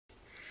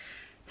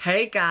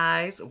Hey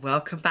guys,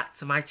 welcome back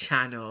to my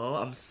channel.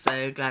 I'm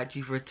so glad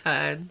you've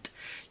returned.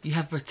 You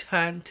have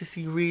returned to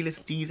see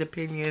Realist's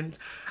opinions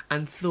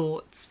and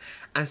thoughts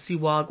and see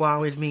Wagwan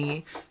with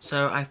me.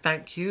 So I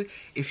thank you.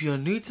 If you're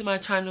new to my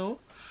channel,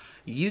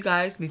 you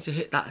guys need to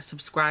hit that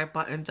subscribe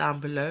button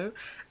down below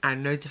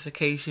and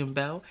notification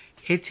bell.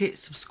 Hit it,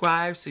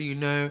 subscribe, so you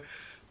know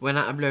when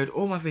I upload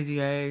all my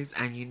videos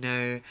and you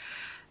know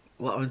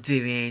what I'm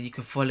doing. You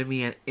can follow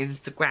me on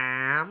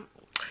Instagram.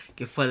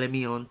 You can follow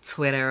me on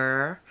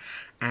Twitter,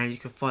 and you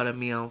can follow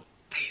me on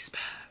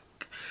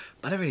Facebook.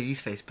 But I don't really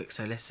use Facebook,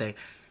 so let's say,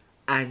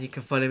 and you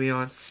can follow me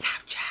on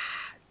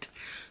Snapchat.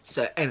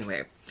 So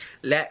anyway,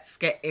 let's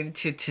get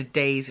into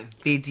today's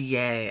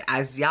video.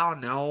 As y'all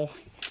know,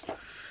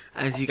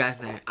 as you guys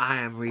know, I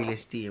am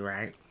Realizt,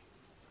 right?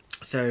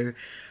 So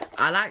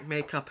I like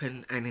makeup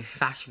and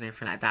fashion and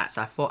everything like that,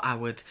 so I thought I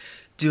would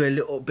do a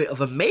little bit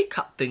of a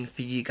makeup thing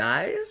for you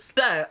guys.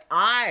 So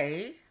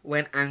I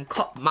went and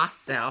cut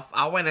myself,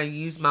 I went and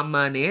used my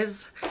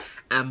monies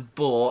and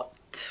bought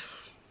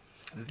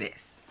this.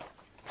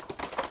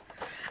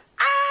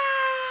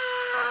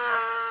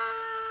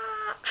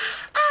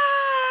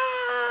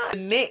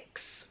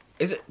 NYX,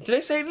 is it, did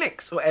I say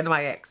NYX or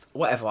NYX?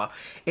 Whatever.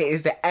 It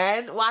is the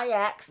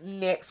NYX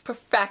NYX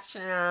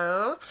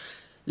Professional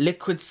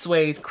Liquid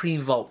Suede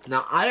Cream Vault.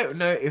 Now, I don't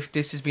know if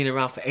this has been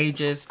around for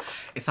ages,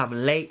 if I'm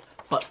late,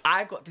 but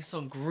I got this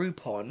on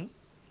Groupon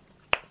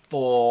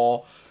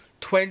for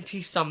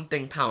 20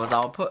 something pounds.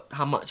 I'll put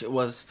how much it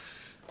was,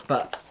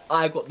 but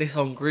I got this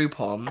on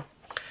Groupon.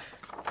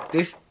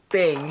 This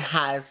thing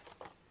has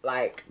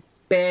like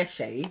bare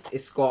shades.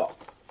 It's got,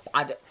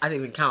 I don't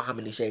even count how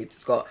many shades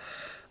it's got.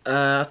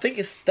 I think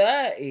it's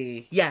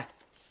 30. Yeah,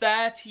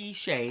 30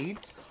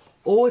 shades,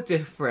 all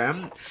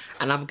different,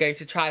 and I'm going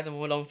to try them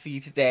all on for you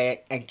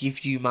today and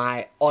give you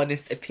my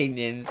honest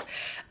opinions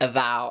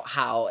about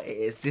how it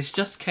is. This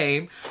just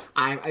came.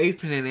 I'm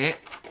opening it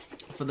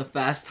for the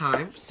first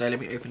time, so let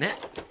me open it.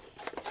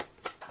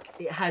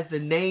 It has the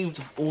names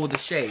of all the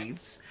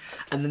shades,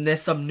 and then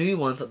there's some new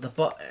ones at the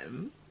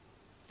bottom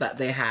that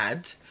they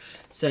had.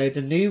 So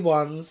the new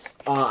ones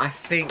are, I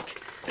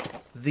think,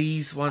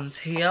 these ones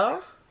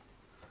here.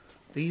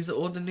 These are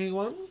all the new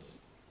ones.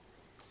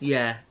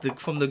 Yeah,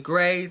 from the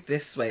grey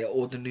this way are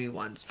all the new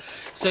ones.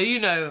 So you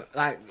know,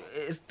 like,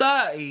 it's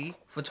 30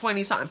 for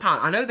 20 something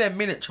pounds. I know they're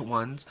miniature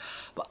ones,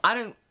 but I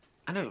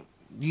don't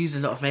use a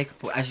lot of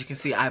makeup. As you can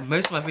see,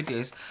 most of my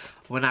videos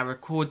when I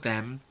record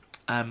them,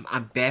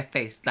 I'm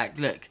barefaced. Like,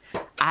 look,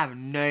 I have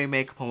no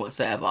makeup on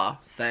whatsoever.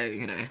 So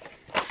you know.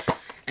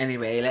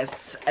 Anyway,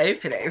 let's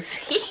open it.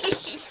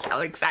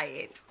 I'm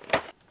excited.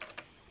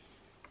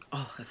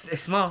 Oh, it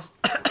smells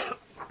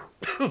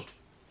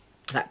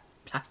like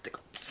plastic.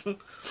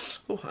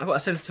 Oh, I've got a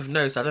sensitive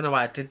nose, so I don't know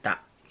why I did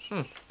that.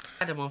 I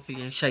had them on for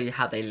you and show you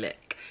how they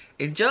look.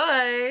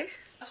 Enjoy!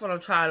 First one I'm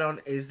trying on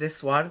is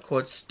this one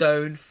called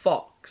Stone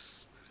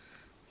Fox.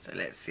 So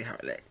let's see how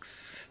it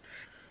looks.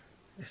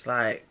 It's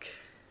like,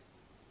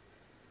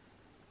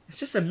 it's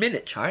just a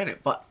miniature, isn't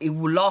it? But it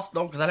will last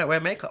long because I don't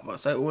wear makeup much,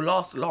 so it will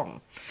last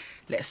long.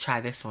 Let's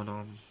try this one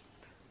on.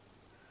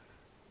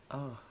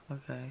 Oh,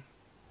 okay.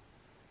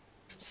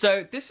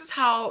 So this is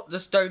how the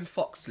Stone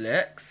Fox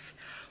looks.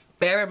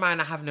 Bear in mind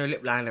I have no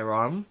lip liner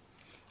on.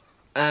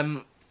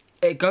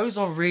 It goes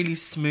on really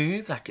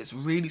smooth, like it's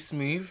really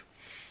smooth.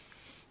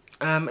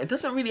 It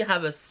doesn't really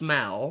have a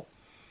smell.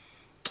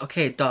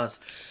 Okay, it does.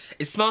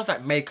 It smells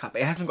like makeup.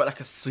 It hasn't got like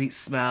a sweet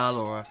smell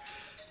or a...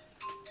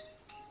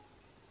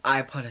 I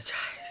apologize.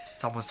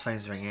 Someone's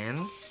phone's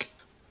ringing.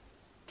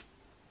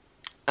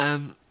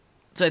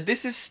 So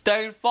this is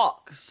Stone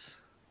Fox.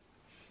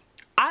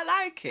 I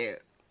like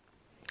it.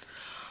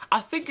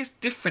 I think it's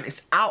different.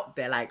 It's out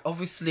there. Like,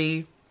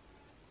 obviously...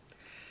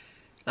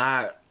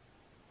 Like,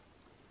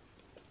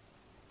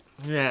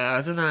 yeah,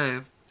 I don't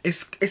know.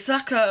 It's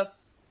like a,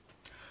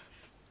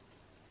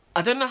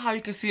 I don't know how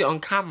you can see it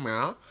on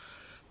camera,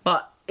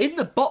 but in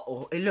the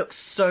bottle it looks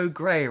so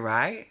grey,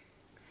 right?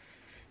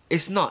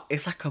 It's not.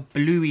 It's like a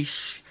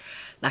bluish,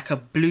 like a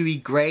bluey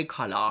grey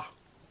colour.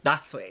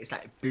 That's what it is,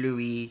 like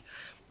bluey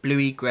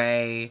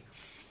grey.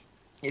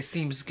 It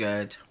seems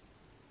good.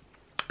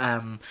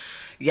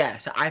 Yeah.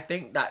 So I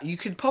think that you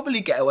could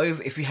probably get away with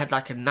it if you had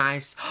like a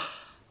nice.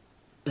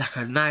 Like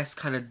a nice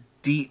kind of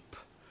deep,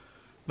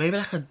 maybe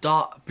like a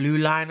dark blue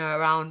liner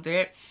around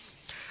it,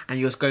 and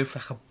you're just going for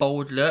like a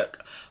bold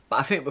look.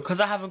 But I think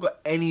because I haven't got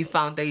any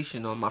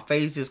foundation on, my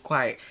face is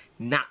quite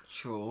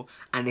natural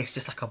and it's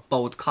just like a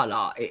bold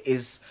colour. It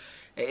is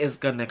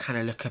gonna kind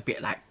of look a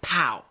bit like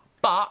pow.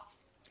 But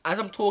as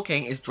I'm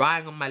talking, it's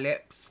drying on my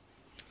lips,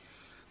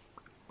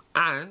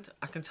 and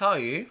I can tell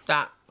you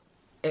that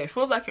it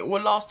feels like it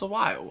will last a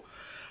while.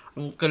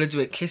 I'm gonna do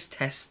a kiss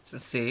test to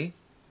see.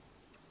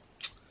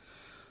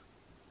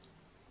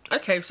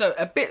 Okay, so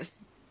a bit,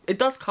 it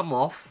does come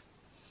off,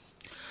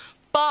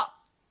 but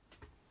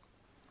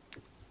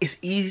it's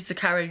easy to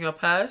carry in your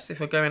purse if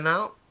you're going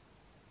out.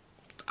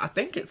 I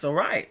think it's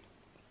alright.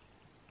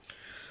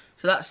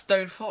 So that's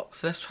Stone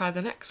Fox. Let's try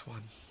the next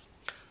one.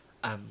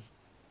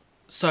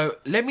 So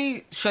let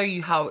me show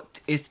you how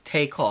it is to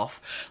take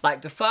off.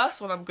 Like the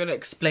first one I'm going to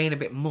explain a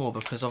bit more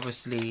because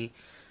obviously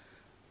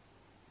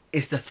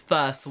it's the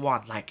first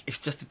one. Like it's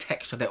just the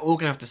texture. They're all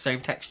going to have the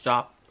same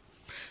texture,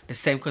 the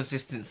same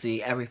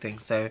consistency, everything.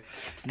 So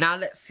now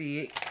let's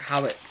see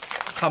how it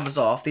comes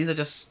off. These are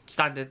just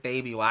standard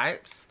baby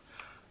wipes.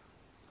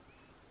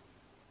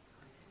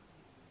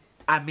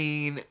 I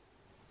mean,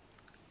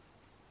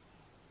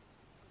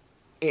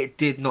 it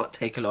did not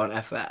take a lot of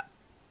effort.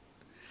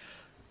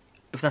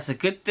 If that's a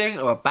good thing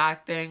or a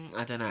bad thing,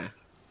 I don't know.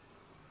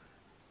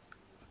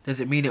 Does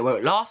it mean it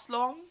won't last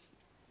long?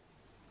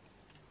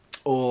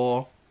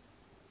 Or...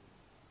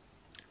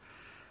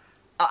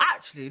 oh,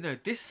 actually, no,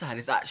 this side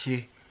is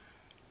actually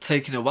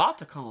taking a while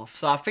to come off.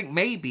 So I think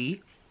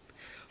maybe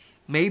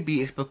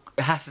it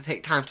has to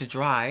take time to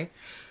dry.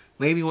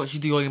 Maybe once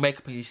you do all your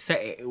makeup and you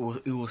set it,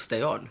 it will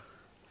stay on.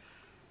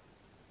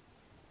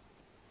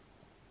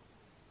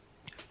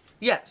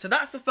 Yeah, so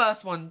that's the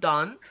first one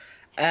done.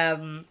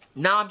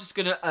 Now I'm just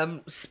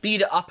gonna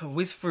speed it up and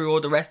whiz through all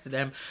the rest of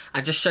them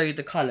and just show you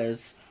the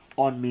colours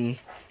on me.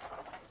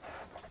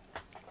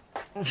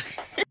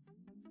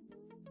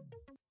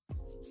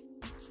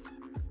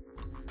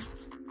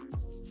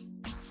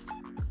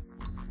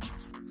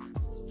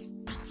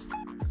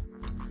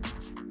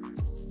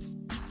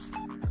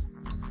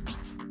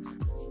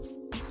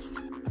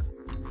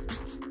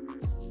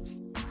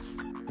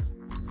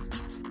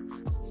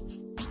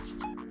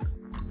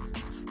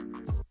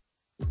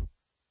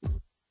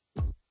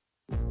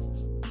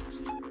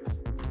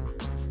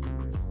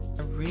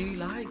 I really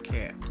like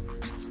it.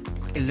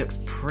 It looks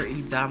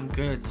pretty damn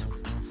good.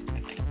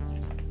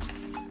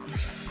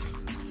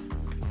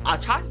 I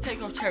tried to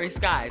take off Cherry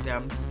Skies,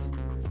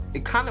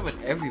 it kind of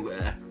went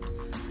everywhere.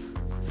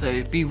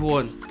 So be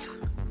warned,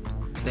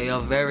 they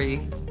are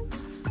very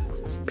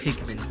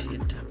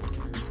pigmented.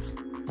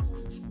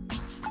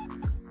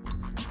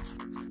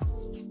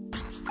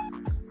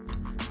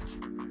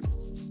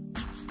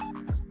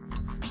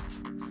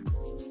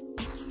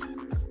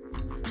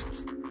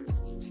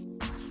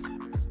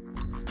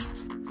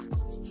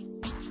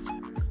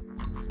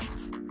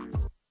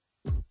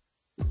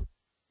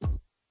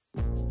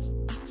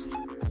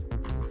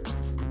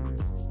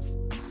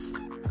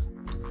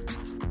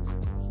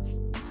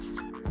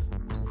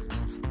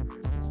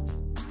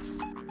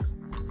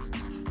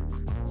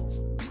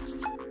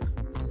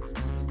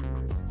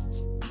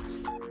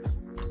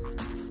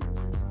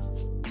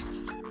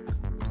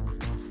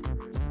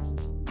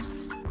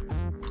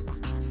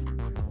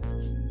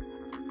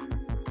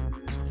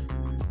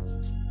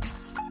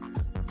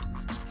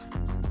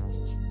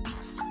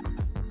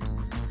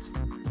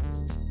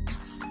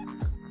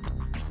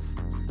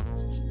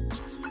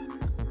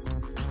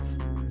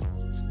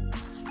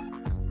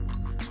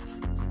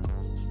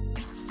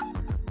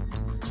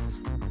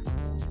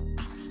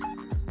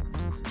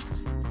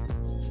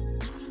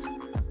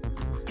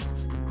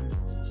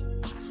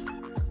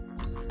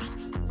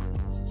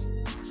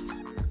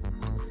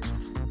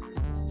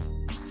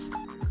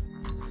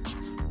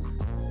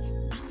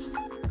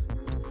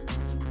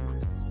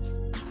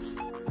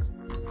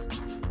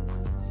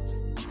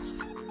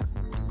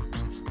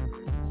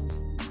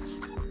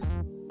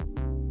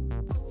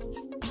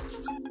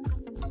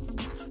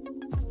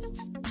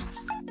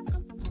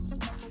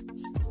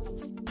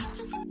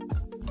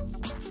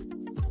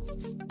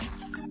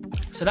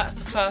 So that's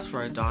the first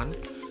row done.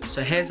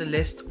 So here's a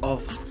list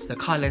of the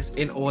colours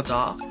in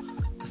order,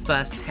 the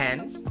first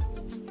 10.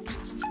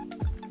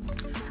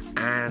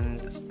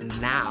 And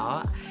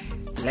now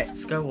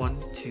let's go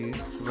on to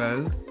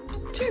row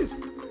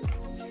 2.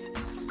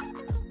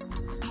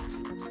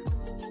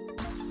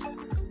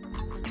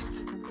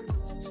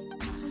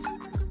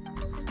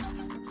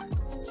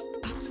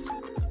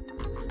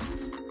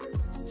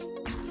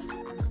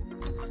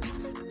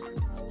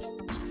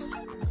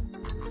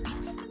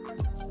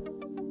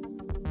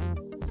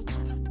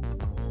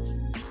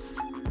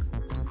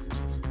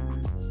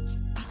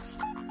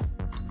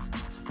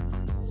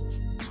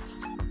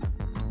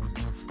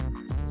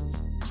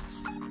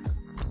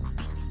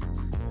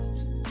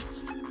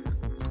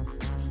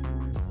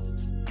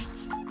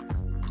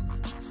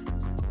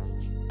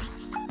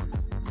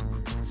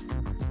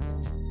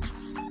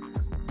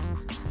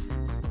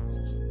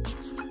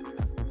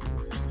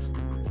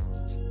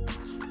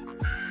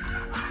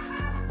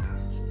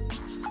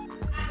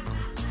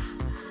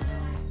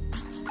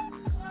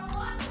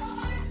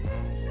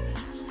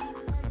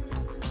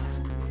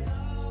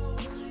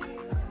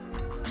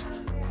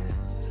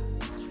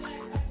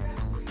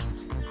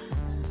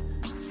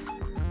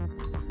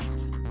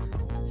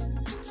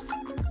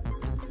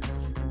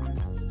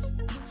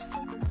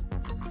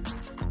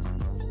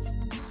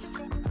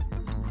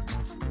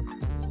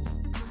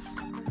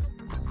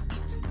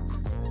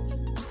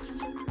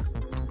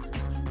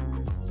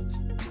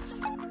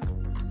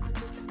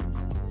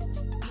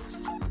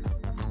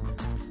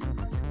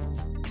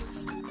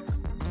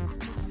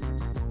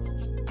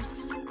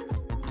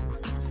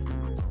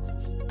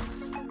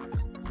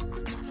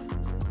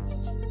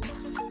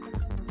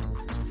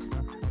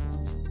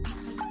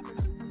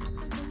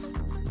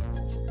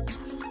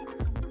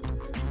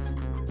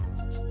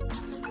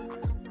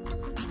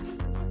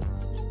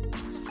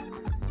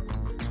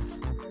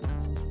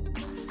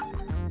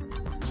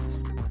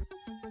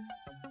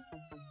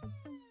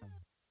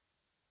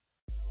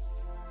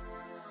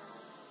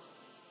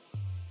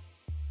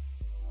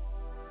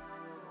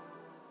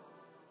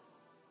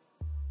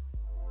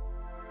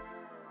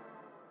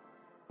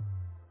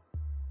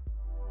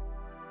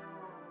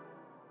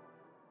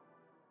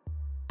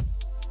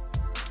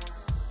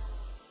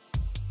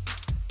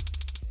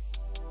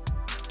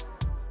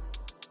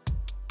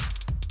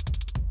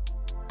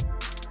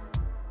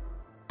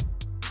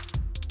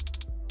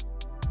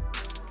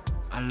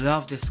 I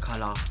love this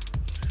colour.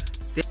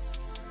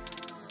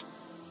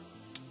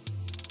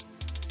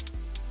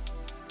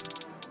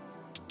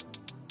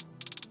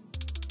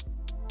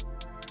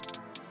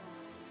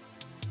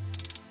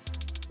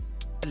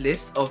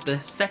 List of the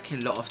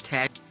second lot of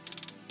 10.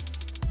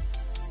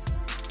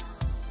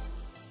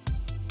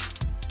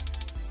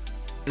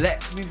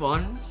 Let's move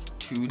on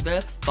to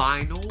the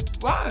final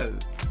row.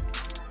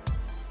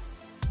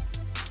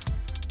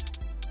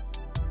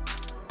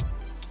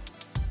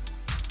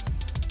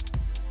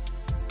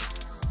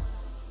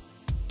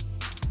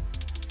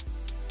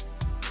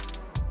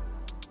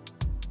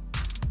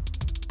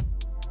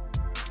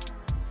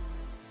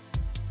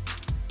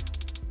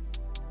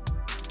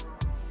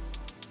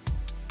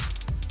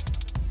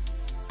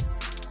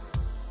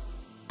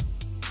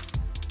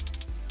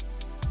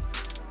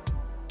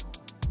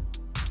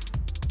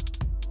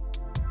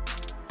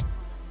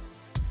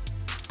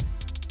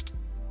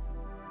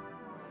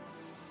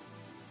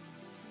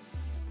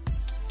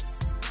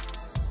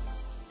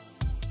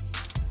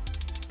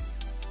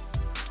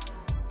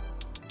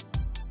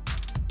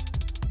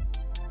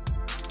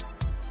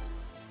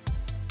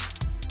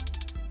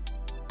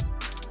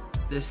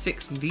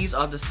 These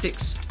are the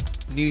 6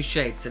 new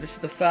shades. So this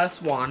is the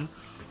first one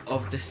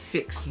of the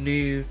 6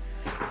 new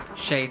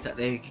shades that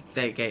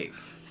they gave.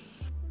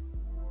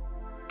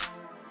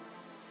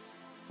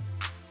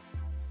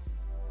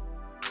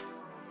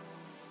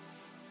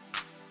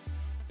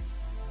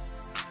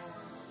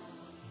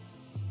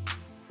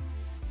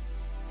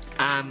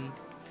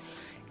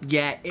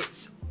 Yeah,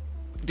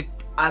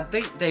 I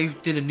think they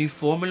did a new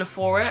formula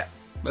for it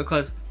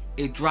because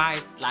it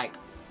dried like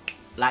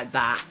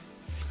that.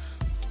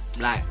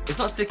 Like, it's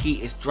not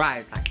sticky, it's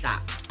dried like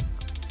that.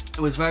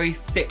 It was very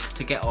thick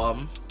to get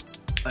on,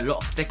 a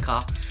lot thicker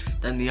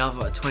than the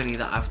other 20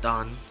 that I've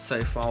done so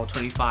far, or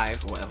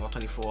 25 or whatever,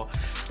 24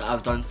 that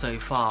I've done so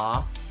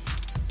far.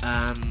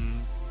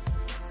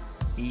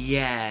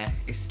 Yeah,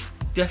 it's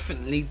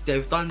definitely,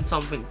 they've done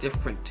something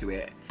different to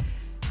it.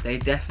 They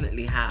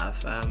definitely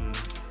have.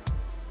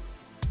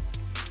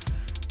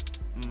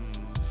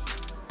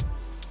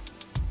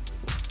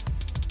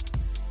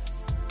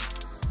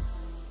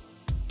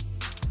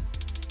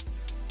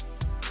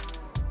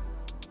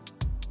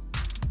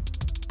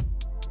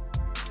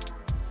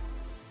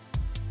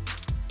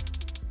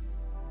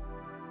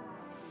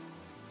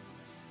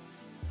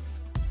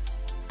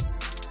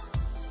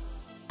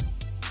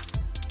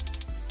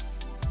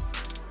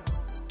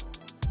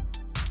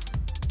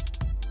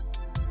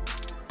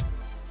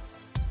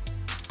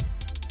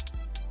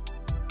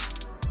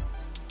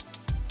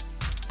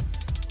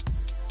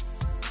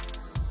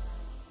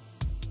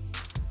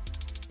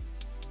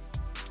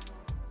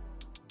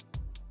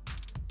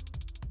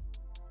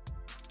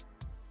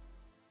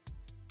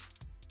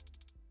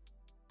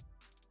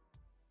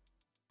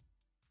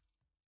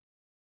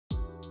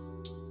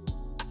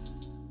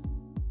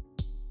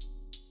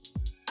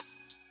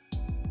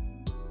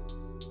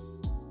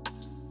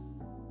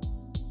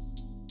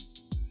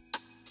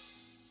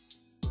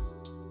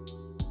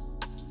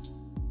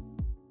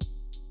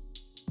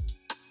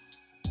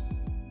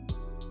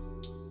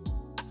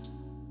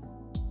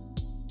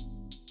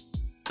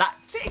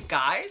 That's it,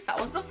 guys. That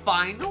was the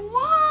final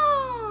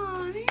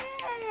one.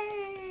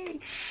 Yay!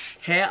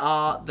 Here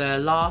are the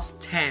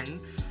last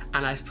 10,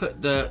 and I've put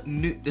the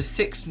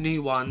 6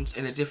 new ones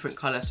in a different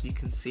colour so you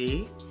can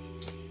see.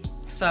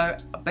 So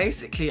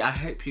basically, I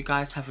hope you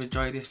guys have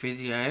enjoyed this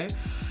video.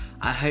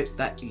 I hope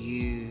that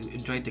you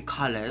enjoyed the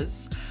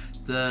colours.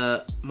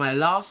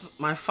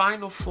 My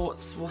final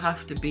thoughts will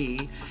have to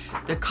be,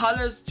 the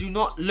colours do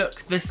not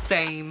look the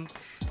same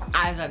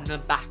as on the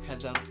back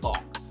of the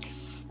box.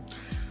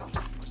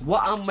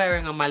 What I'm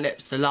wearing on my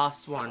lips, the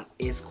last one,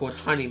 is called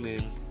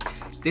Honeymoon.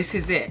 This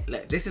is it.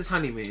 Look, this is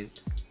Honeymoon.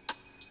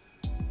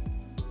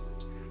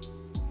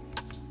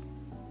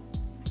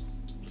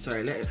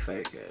 Sorry, let it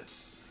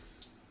focus.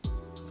 I'm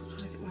trying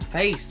to get my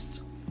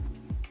face.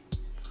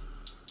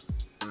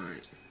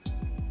 Alright.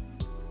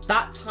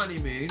 That's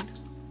Honeymoon.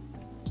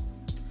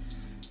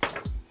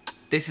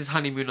 This is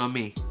Honeymoon on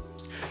me.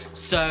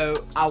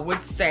 So I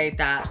would say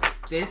that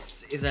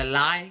this is a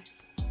lie.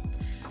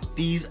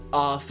 These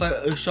are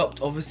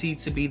photoshopped, obviously,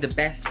 to be the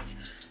best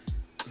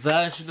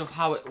version of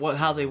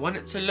how they want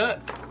it to look.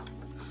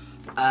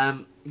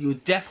 You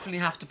definitely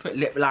have to put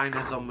lip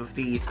liners on with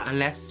these,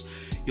 unless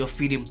you're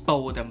feeling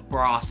bold and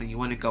brass and you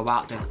want to go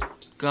out there.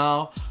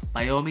 Girl,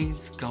 by all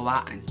means, go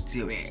out and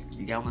do it.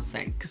 You get what I'm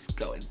saying? Just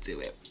go and do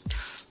it.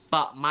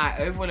 But my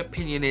overall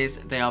opinion is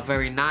they are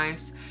very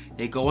nice.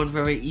 They go on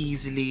very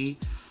easily.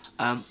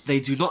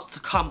 They do not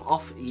come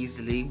off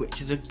easily,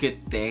 which is a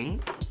good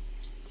thing.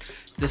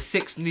 The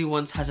 6 new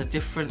ones has a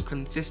different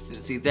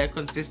consistency. Their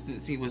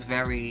consistency was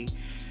very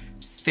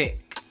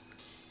thick,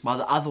 while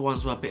the other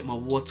ones were a bit more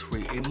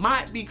watery. It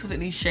might be because it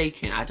needs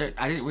shaking. I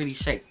didn't really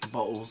shake the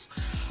bottles.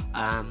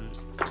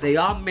 They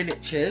are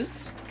miniatures,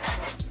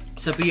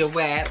 so be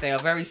aware they are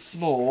very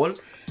small.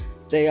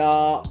 They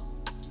are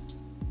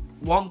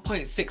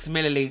 1.6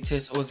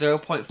 milliliters or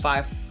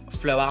 0.5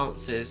 flow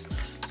ounces,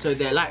 so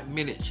they're like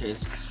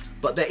miniatures.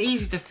 But they're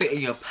easy to fit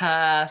in your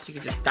purse. You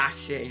can just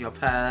dash it in your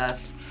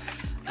purse.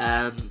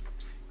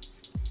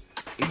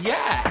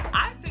 Yeah,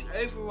 I think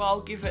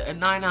overall give it a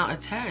 9 out of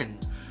 10.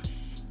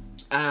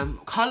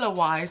 Colour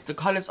wise, the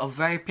colours are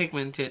very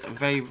pigmented and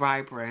very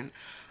vibrant,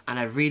 and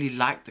I really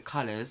like the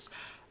colours.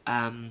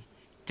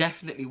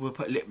 Definitely will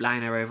put lip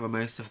liner over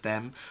most of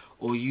them,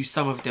 or use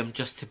some of them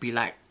just to be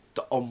like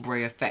the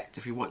ombre effect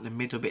if you want the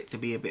middle bit to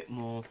be a bit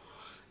more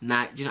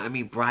night, you know what I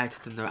mean, brighter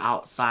than the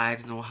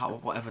outside, and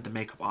whatever the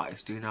makeup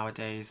artists do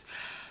nowadays.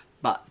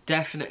 But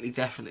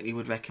definitely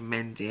would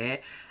recommend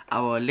it. I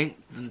will link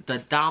the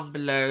down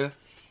below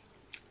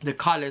the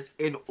colours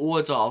in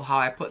order of how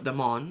I put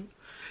them on.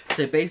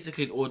 So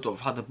basically in order of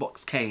how the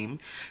box came.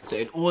 So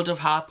in order of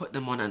how I put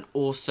them on, and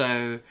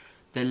also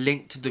the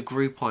link to the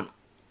Groupon.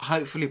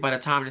 Hopefully by the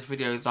time this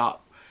video is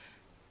up,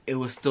 it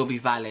will still be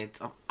valid.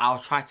 I'll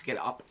try to get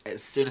it up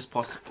as soon as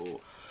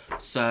possible,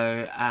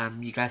 so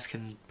you guys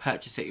can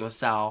purchase it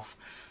yourself.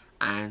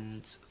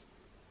 And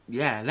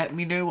yeah, let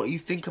me know what you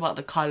think about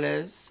the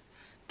colours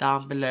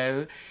down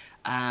below.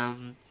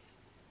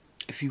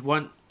 If you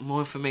want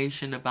more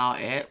information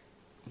about it,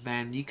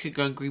 then you could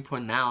go on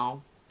Groupon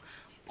now,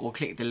 or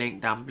click the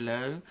link down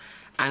below.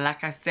 And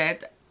like I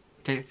said,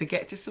 don't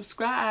forget to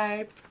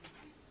subscribe.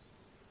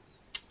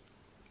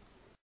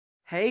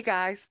 Hey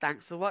guys,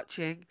 thanks for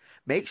watching.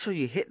 Make sure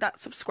you hit that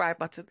subscribe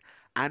button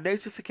and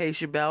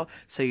notification bell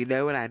so you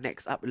know when I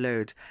next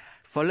upload.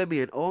 Follow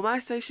me on all my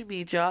social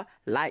media,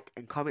 like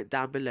and comment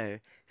down below.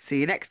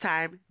 See you next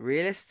time.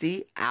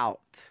 Realizt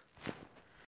out.